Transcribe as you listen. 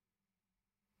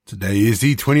Today is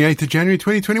the 28th of January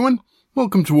 2021.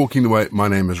 Welcome to Walking the Way. My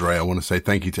name is Ray. I want to say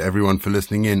thank you to everyone for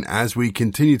listening in as we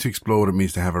continue to explore what it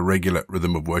means to have a regular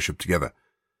rhythm of worship together.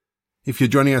 If you're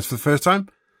joining us for the first time,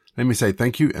 let me say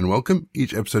thank you and welcome.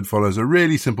 Each episode follows a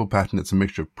really simple pattern. It's a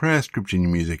mixture of prayer, scripture, and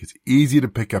music. It's easy to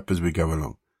pick up as we go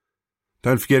along.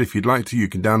 Don't forget, if you'd like to, you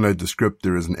can download the script.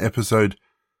 There is an episode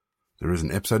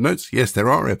notes. Yes, there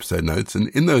are episode notes. And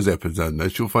in those episode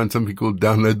notes, you'll find something called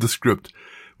Download the Script,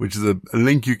 which is a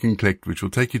link you can click, which will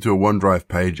take you to a OneDrive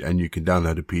page, and you can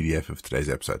download a PDF of today's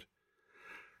episode.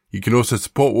 You can also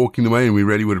support Walking the Way, and we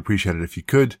really would appreciate it if you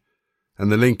could.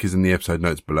 And the link is in the episode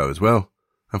notes below as well.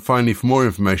 And finally, for more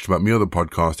information about me or the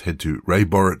podcast, head to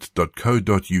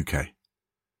rayborrett.co.uk.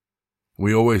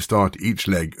 We always start each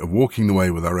leg of Walking the Way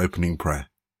with our opening prayer.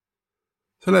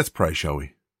 So let's pray, shall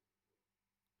we?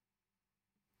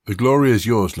 The glory is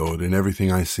yours, Lord, in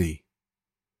everything I see.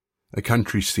 A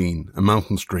country scene, a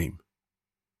mountain stream.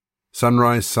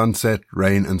 Sunrise, sunset,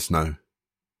 rain and snow.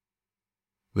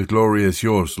 The glory is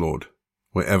yours, Lord,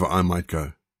 wherever I might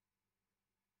go.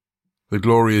 The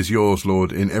glory is yours,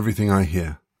 Lord, in everything I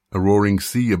hear. A roaring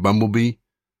sea, a bumblebee.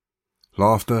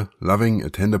 Laughter, loving, a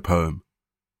tender poem.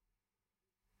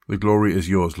 The glory is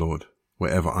yours, Lord,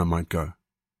 wherever I might go.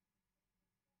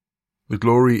 The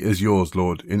glory is yours,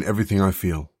 Lord, in everything I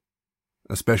feel.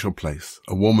 A special place,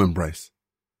 a warm embrace.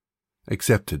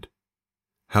 Accepted,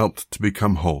 helped to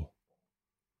become whole.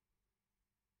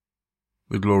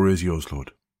 The glory is yours,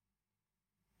 Lord.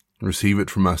 Receive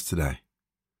it from us today.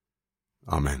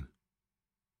 Amen.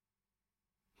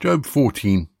 Job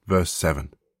 14, verse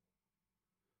 7.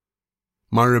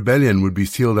 My rebellion would be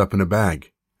sealed up in a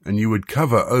bag, and you would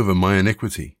cover over my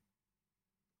iniquity.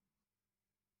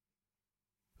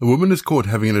 A woman is caught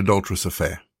having an adulterous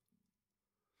affair.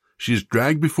 She is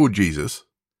dragged before Jesus,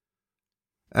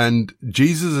 and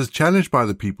Jesus is challenged by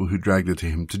the people who dragged her to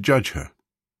him to judge her.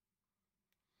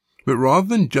 But rather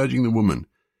than judging the woman,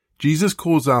 Jesus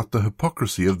calls out the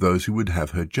hypocrisy of those who would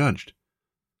have her judged.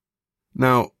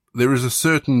 Now, there is a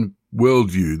certain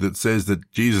worldview that says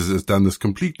that Jesus has done this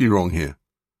completely wrong here.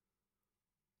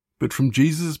 But from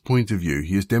Jesus' point of view,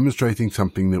 he is demonstrating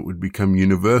something that would become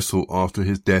universal after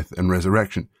his death and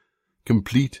resurrection: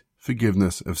 complete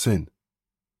forgiveness of sin.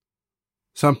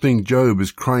 Something Job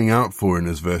is crying out for in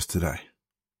his verse today,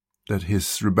 that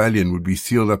his rebellion would be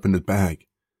sealed up in a bag,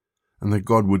 and that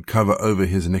God would cover over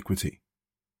his iniquity.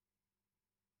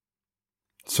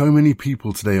 So many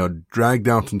people today are dragged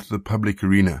out into the public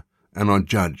arena and are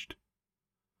judged.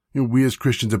 We as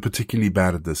Christians are particularly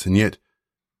bad at this, and yet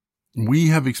we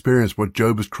have experienced what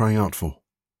Job is crying out for.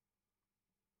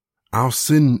 Our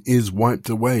sin is wiped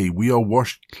away. We are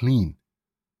washed clean.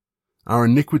 Our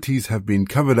iniquities have been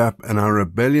covered up, and our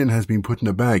rebellion has been put in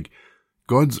a bag.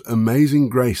 God's amazing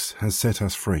grace has set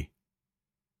us free.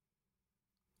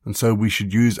 And so we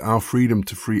should use our freedom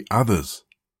to free others,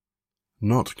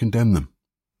 not condemn them.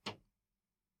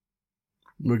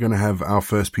 We're going to have our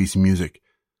first piece of music,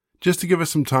 just to give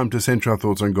us some time to center our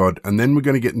thoughts on God, and then we're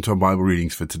going to get into our Bible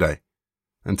readings for today.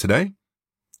 And today,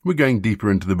 we're going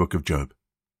deeper into the book of Job.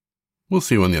 We'll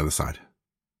see you on the other side.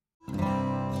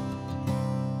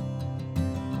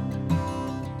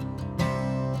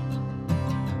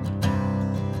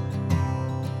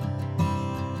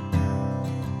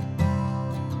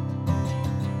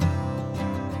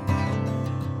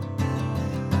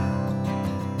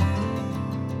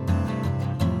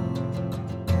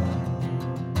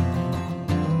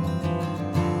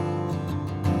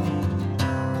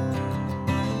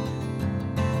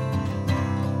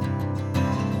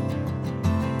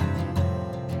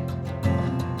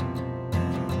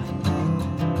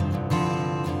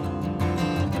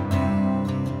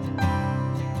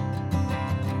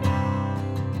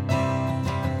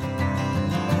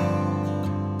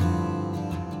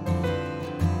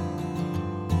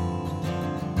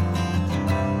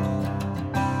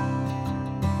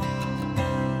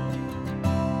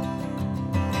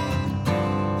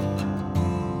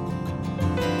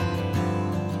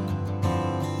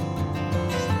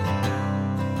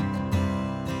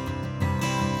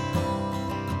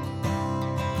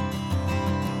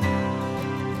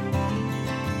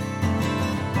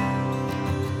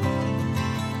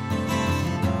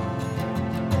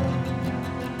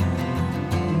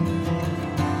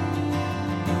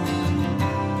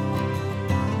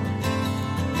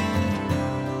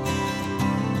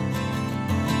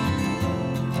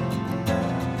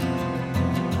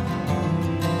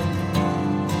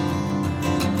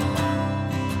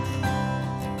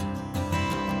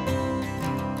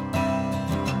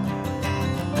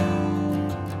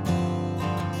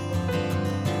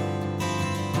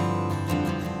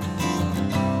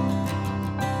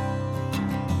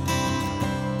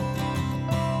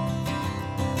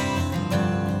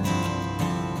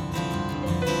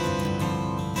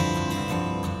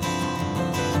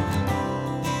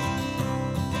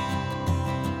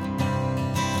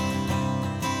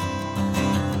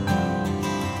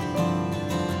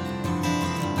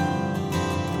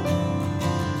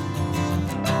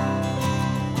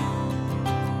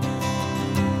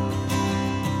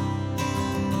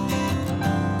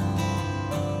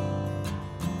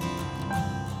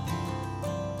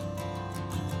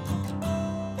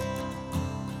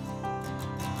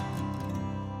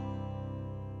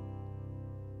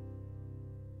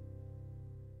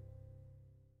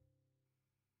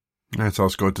 Let's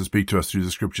ask God to speak to us through the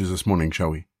scriptures this morning,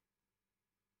 shall we?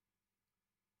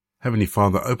 Heavenly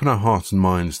Father, open our hearts and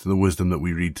minds to the wisdom that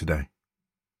we read today.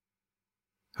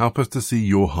 Help us to see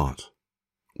your heart.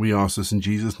 We ask this in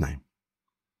Jesus' name.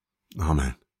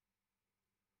 Amen.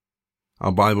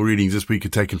 Our Bible readings this week are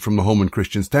taken from the Holman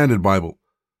Christian Standard Bible,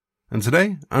 and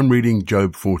today I'm reading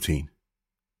Job 14.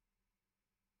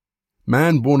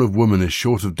 Man born of woman is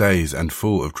short of days and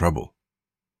full of trouble.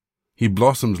 He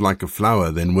blossoms like a flower,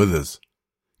 then withers.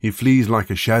 He flees like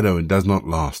a shadow and does not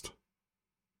last.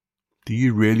 Do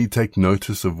you really take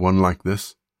notice of one like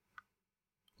this?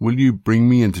 Will you bring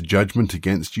me into judgment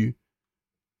against you?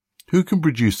 Who can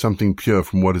produce something pure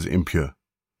from what is impure?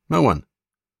 No one.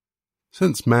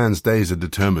 Since man's days are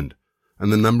determined,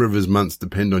 and the number of his months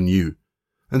depend on you,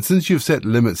 and since you have set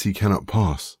limits he cannot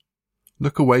pass,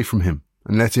 look away from him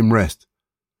and let him rest,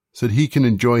 so that he can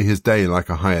enjoy his day like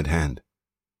a hired hand.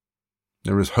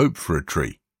 There is hope for a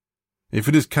tree. If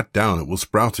it is cut down, it will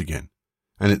sprout again,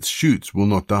 and its shoots will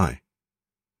not die.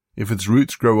 If its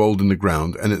roots grow old in the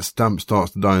ground and its stump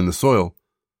starts to die in the soil,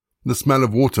 the smell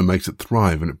of water makes it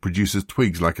thrive and it produces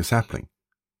twigs like a sapling.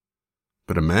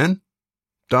 But a man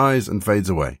dies and fades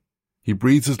away. He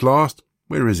breathes his last.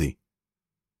 Where is he?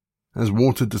 As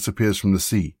water disappears from the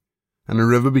sea, and a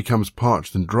river becomes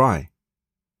parched and dry,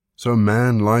 so a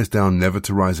man lies down never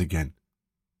to rise again.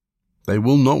 They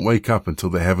will not wake up until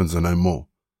the heavens are no more.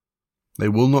 They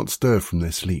will not stir from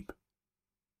their sleep.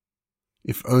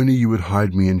 If only you would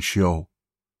hide me in Sheol,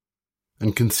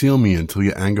 and conceal me until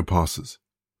your anger passes.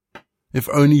 If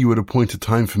only you would appoint a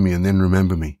time for me and then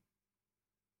remember me.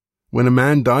 When a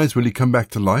man dies, will he come back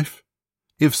to life?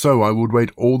 If so, I would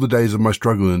wait all the days of my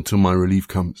struggle until my relief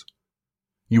comes.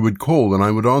 You would call and I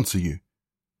would answer you.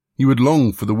 You would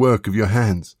long for the work of your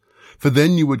hands, for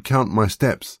then you would count my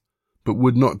steps, but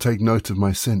would not take note of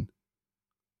my sin.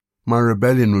 My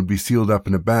rebellion would be sealed up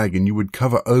in a bag, and you would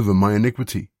cover over my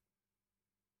iniquity.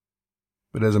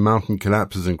 But as a mountain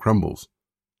collapses and crumbles,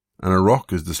 and a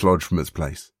rock is dislodged from its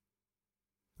place,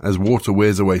 as water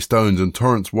wears away stones and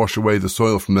torrents wash away the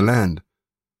soil from the land,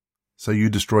 so you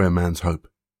destroy a man's hope.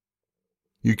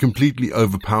 You completely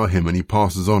overpower him and he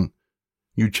passes on.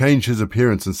 You change his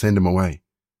appearance and send him away.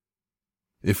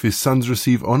 If his sons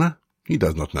receive honor, he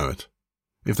does not know it.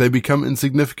 If they become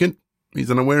insignificant, he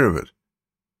is unaware of it.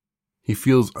 He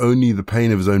feels only the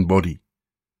pain of his own body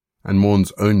and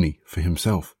mourns only for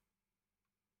himself.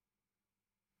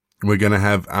 We're going to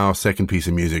have our second piece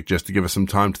of music just to give us some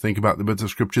time to think about the bits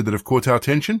of scripture that have caught our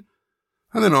attention.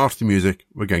 And then after the music,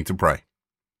 we're going to pray.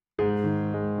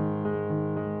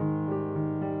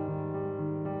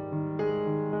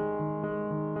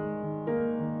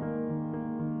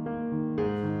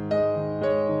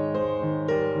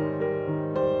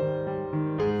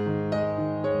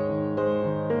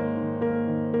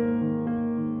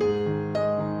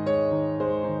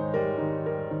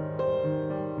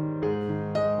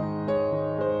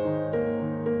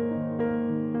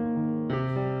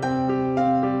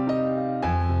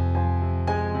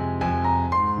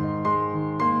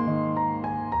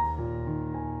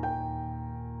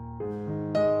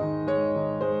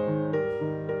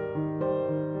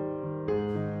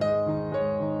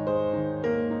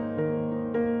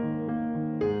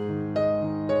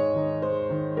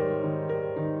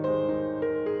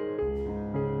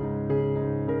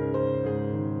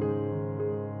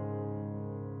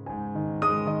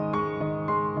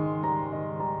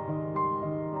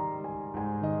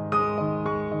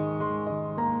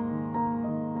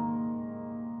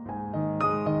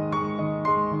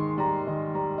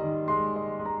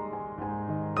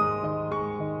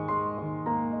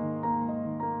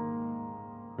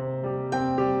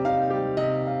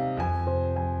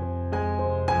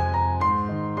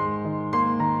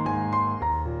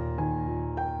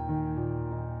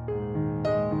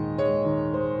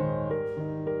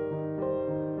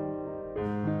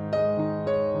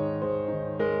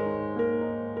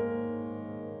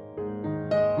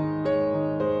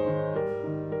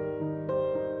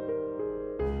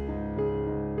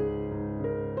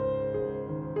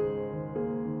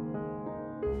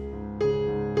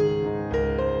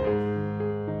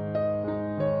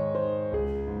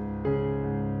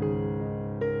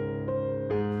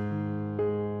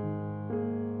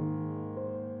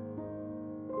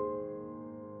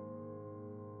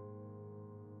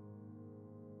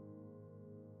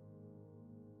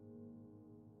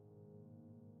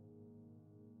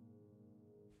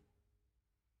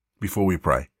 before we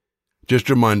pray. Just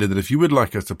a reminder that if you would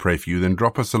like us to pray for you, then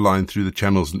drop us a line through the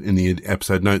channels in the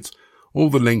episode notes. All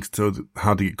the links to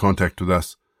how to get in contact with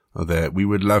us are there. We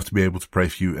would love to be able to pray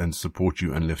for you and support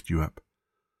you and lift you up.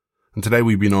 And today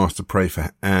we've been asked to pray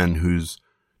for Anne, who's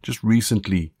just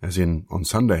recently, as in on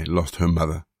Sunday, lost her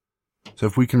mother. So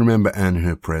if we can remember Anne in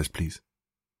her prayers, please.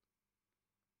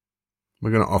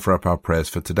 We're going to offer up our prayers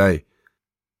for today.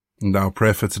 And our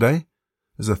prayer for today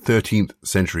is a 13th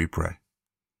century prayer.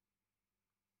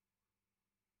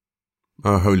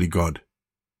 Our holy God,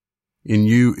 in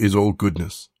you is all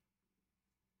goodness.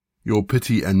 Your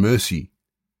pity and mercy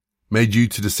made you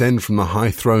to descend from the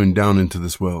high throne down into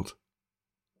this world,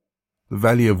 the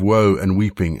valley of woe and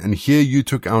weeping, and here you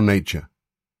took our nature.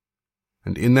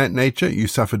 And in that nature you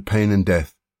suffered pain and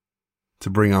death to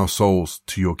bring our souls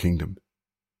to your kingdom.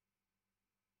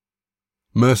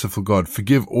 Merciful God,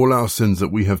 forgive all our sins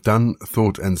that we have done,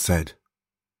 thought, and said.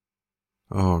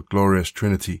 Oh, glorious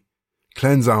Trinity,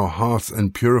 cleanse our hearts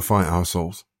and purify our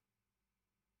souls.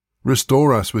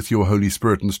 Restore us with your Holy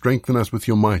Spirit and strengthen us with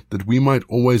your might, that we might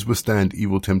always withstand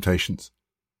evil temptations.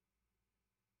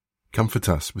 Comfort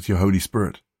us with your Holy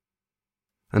Spirit,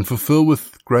 and fulfill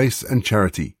with grace and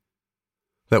charity,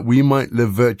 that we might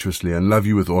live virtuously and love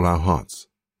you with all our hearts,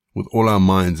 with all our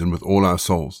minds, and with all our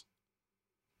souls,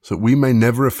 so that we may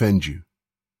never offend you,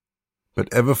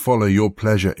 but ever follow your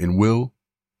pleasure in will,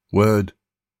 word,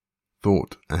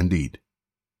 thought, and deed.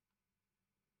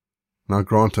 Now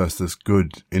grant us this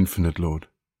good, infinite Lord.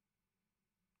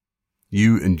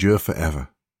 You endure forever.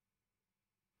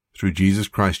 Through Jesus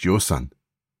Christ, your Son.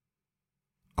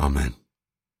 Amen.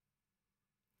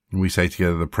 And we say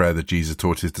together the prayer that Jesus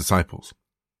taught his disciples.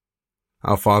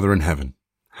 Our Father in heaven,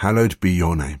 hallowed be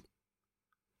your name.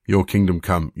 Your kingdom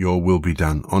come, your will be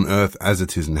done, on earth as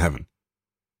it is in heaven.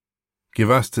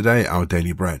 Give us today our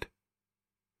daily bread.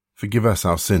 Forgive us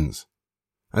our sins,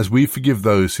 as we forgive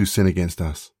those who sin against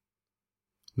us.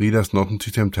 Lead us not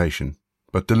into temptation,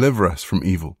 but deliver us from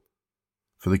evil.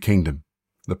 For the kingdom,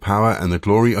 the power, and the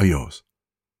glory are yours,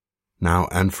 now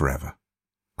and forever.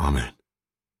 Amen.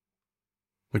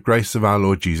 The grace of our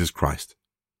Lord Jesus Christ,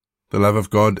 the love of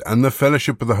God, and the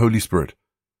fellowship of the Holy Spirit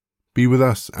be with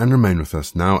us and remain with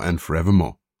us now and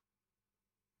forevermore.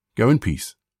 Go in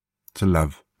peace to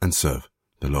love and serve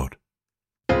the Lord.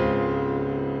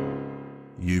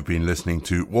 You've been listening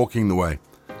to Walking the Way.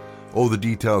 All the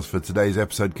details for today's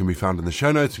episode can be found in the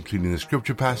show notes, including the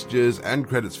scripture passages and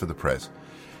credits for the prayers.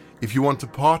 If you want to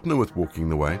partner with Walking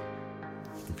the Way,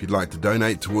 if you'd like to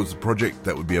donate towards the project,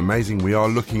 that would be amazing. We are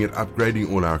looking at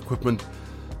upgrading all our equipment,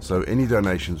 so any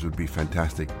donations would be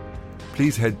fantastic.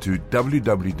 Please head to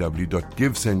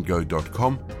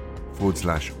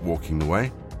www.givesendgo.com/walking the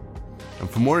way. And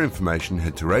for more information,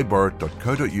 head to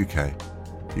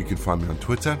rayborrett.co.uk. You can find me on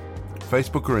Twitter,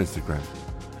 Facebook or Instagram.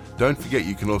 Don't forget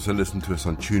you can also listen to us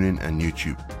on TuneIn and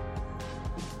YouTube.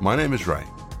 My name is Ray,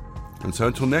 and so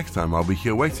until next time I'll be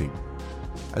here waiting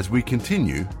as we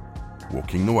continue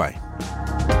walking the way.